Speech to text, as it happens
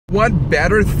What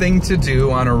better thing to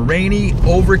do on a rainy,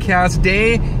 overcast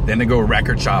day than to go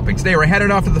record shopping? Today we're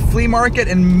headed off to the flea market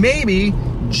and maybe,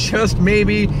 just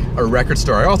maybe, a record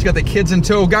store. I also got the kids in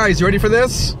tow. Guys, you ready for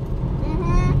this?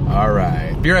 Mm-hmm. All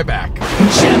right, be right back.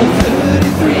 Channel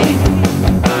 33,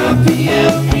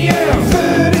 RPM, yeah,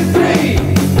 33,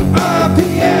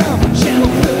 RPM, Channel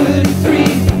 33,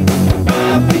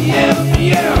 RPM,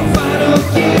 yeah, final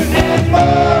gear and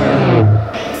more.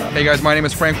 Hey guys, my name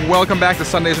is Frank. Welcome back to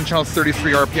Sundays on Channel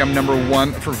 33 RPM,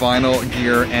 #1 for vinyl,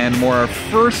 gear, and more. Our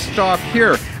first stop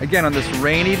here, again on this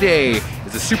rainy day,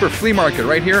 is the Super Flea Market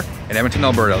right here in Edmonton,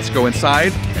 Alberta. Let's go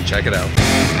inside and check it out.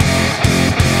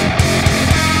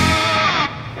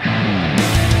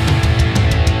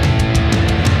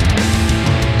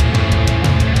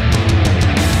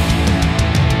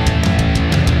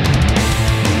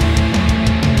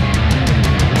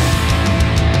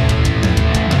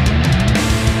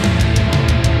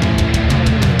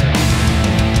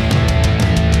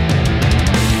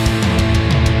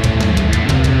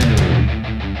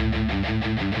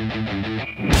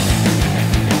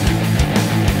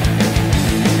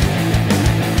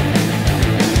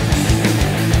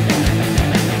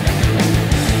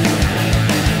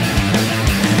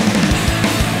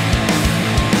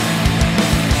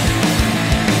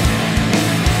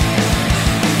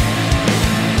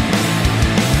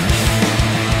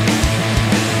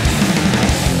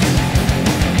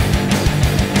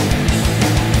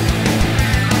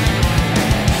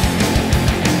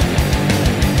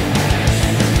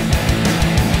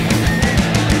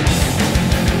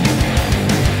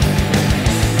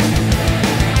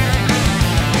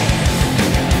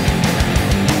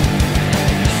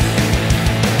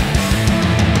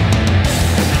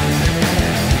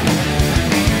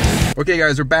 Okay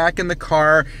guys, we're back in the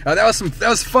car. That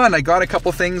was fun. I got a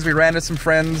couple things. We ran into some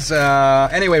friends.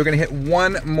 Anyway, we're gonna hit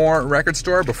one more record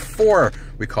store before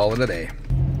we call it a day.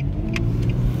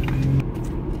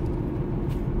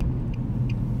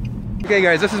 Okay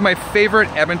guys, this is my favorite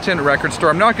Edmonton record store.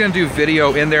 I'm not gonna do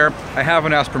video in there. I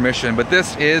haven't asked permission, but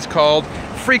this is called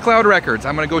Free Cloud Records.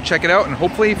 I'm gonna go check it out and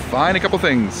hopefully find a couple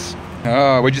things.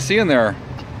 What'd you see in there?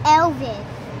 Elvis.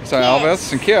 So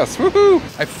Elvis and Kiss, woohoo!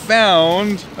 I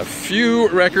found a few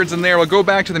records in there. We'll go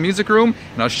back to the music room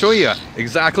and I'll show you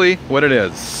exactly what it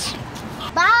is.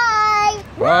 Bye!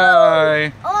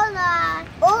 Bye! Woo! Hola!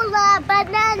 Hola,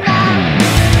 banana!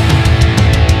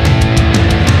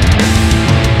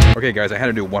 Okay guys, I had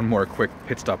to do one more quick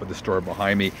pit stop at the store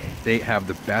behind me. They have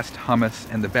the best hummus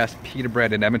and the best pita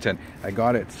bread in Edmonton. I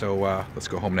got it, so let's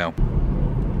go home now.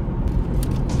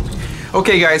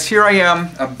 Okay guys, here I am.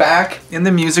 I'm back in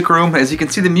the music room. As you can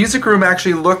see, the music room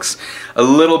actually looks a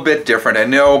little bit different. I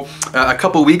know a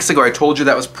couple weeks ago I told you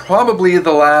that was probably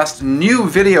the last new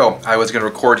video I was going to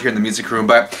record here in the music room,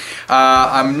 but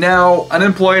I'm now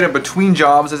unemployed and between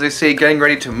jobs, as I say, getting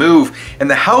ready to move, and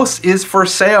the house is for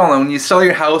sale. And when you sell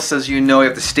your house, as you know, you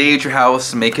have to stage your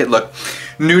house and make it look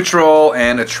neutral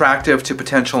and attractive to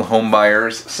potential home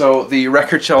buyers. So the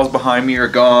record shelves behind me are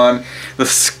gone, the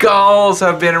skulls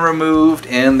have been removed,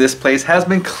 and this place has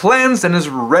been cleansed and is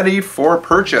ready for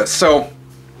purchase. So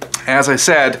as I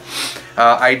said,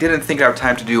 I didn't think I'd have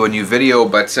time to do a new video,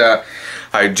 but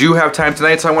I do have time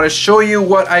tonight, so I want to show you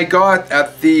what I got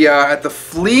at the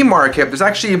flea market. There's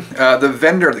actually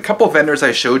the couple of vendors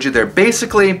I showed you there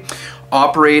basically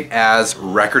operate as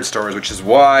record stores, which is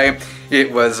why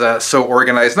it was so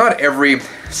organized. Not every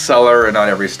seller and not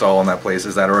every stall in that place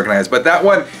is that organized, but that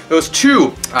one, those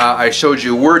two I showed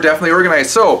you were definitely organized.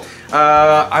 So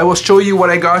I will show you what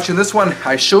I got you in this one.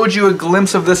 I showed you a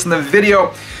glimpse of this in the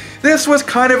video. This was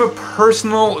kind of a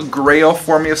personal grail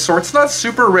for me of sorts. Not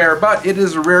super rare, but it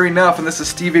is rare enough, and this is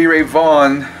Stevie Ray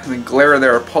Vaughan. The glare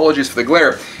there, apologies for the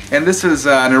glare. And this is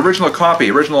an original copy,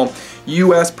 original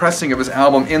US pressing of his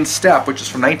album In Step, which is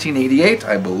from 1988,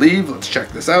 I believe. Let's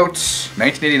check this out.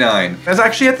 1989. I was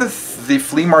actually at the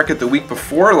flea market the week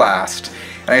before last,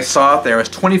 and I saw it there. It was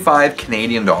 25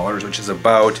 Canadian dollars, which is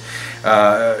about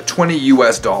 20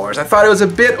 US dollars. I thought it was a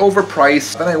bit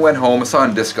overpriced. Then I went home, I saw it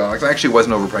on Discogs. It actually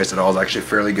wasn't overpriced at all. It was actually a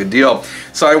fairly good deal.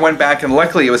 So I went back, and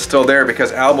luckily it was still there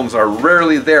because albums are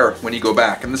rarely there when you go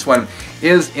back. And this one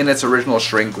is in its original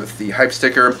shrink with the hype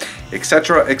sticker,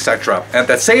 etc., etc. At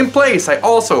that same place, I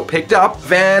also picked up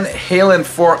Van Halen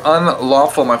for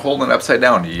Unlawful. Am I holding it upside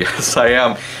down? Yes, I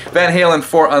am. Van Halen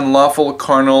for Unlawful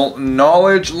Carnal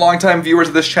Knowledge. Longtime viewers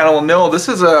of this channel will know this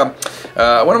is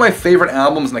one of my favorite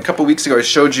albums, and a couple weeks ago I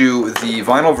showed you the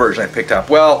vinyl version I picked up.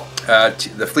 Well,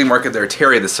 the flea market there,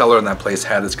 Terry, the seller in that place,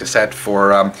 had this cassette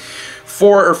for $4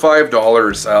 or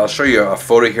 $5. I'll show you a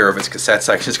photo here of its cassette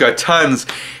section. It's got tons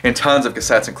and tons of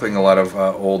cassettes, including a lot of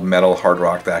old metal, hard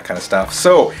rock, that kind of stuff.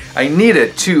 So I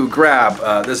needed to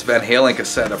grab this Van Halen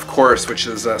cassette, of course, which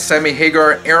is Sammy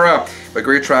Hagar era, but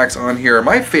great tracks on here.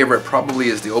 My favorite probably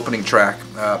is the opening track,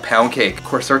 Pound Cake. Of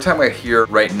course, every time I hear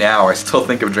Right Now, I still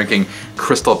think of drinking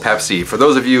Crystal Pepsi. For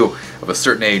those of you of a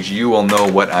certain age, you will know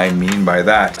what I mean by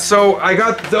that. So I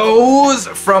got those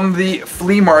from the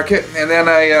flea market, and then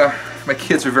my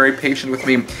kids are very patient with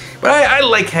me, but I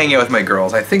like hanging out with my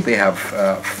girls. I think they have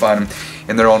fun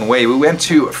in their own way. We went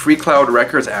to Free Cloud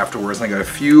Records afterwards, and I got a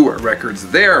few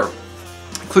records there,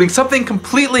 including something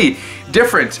completely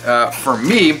different for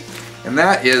me, and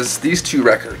that is these two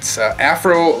records,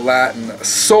 Afro Latin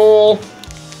Soul,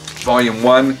 Volume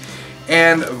 1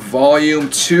 and Volume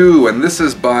 2, and this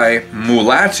is by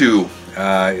Mulatu.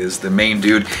 Is the main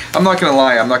dude. I'm not gonna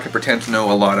lie, I'm not gonna pretend to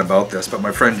know a lot about this, but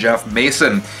my friend Jeff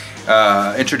Mason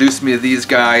introduced me to these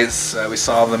guys. We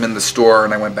saw them in the store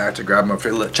and I went back to grab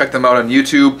them. Check them out on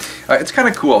YouTube. It's kind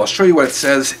of cool. I'll show you what it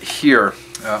says here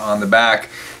on the back.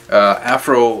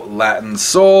 Afro Latin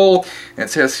Soul. It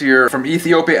says here, from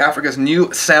Ethiopia, Africa's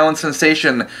new sound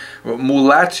sensation,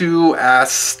 Mulatu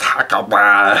Astaka.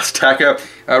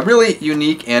 Really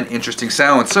unique and interesting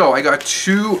sound. So I got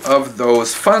two of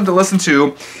those, fun to listen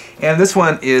to. And this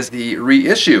one is the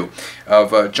reissue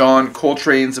of John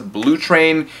Coltrane's Blue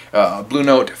Train, Blue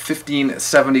Note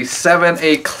 1577,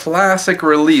 a classic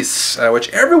release, which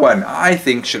everyone, I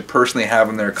think, should personally have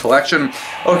in their collection.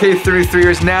 Okay,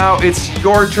 33ers, now it's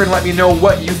your turn. Let me know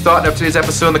what you thought of today's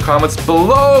episode in the comments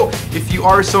below. If you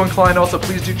are so inclined, also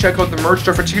please do check out the merch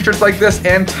store for t-shirts like this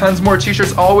and tons more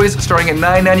t-shirts, always starting at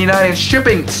 $9.99 and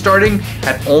shipping starting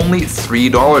at only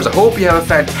 $3. I hope you have a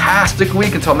fantastic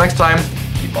week. Until next time,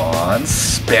 keep on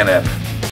spinning.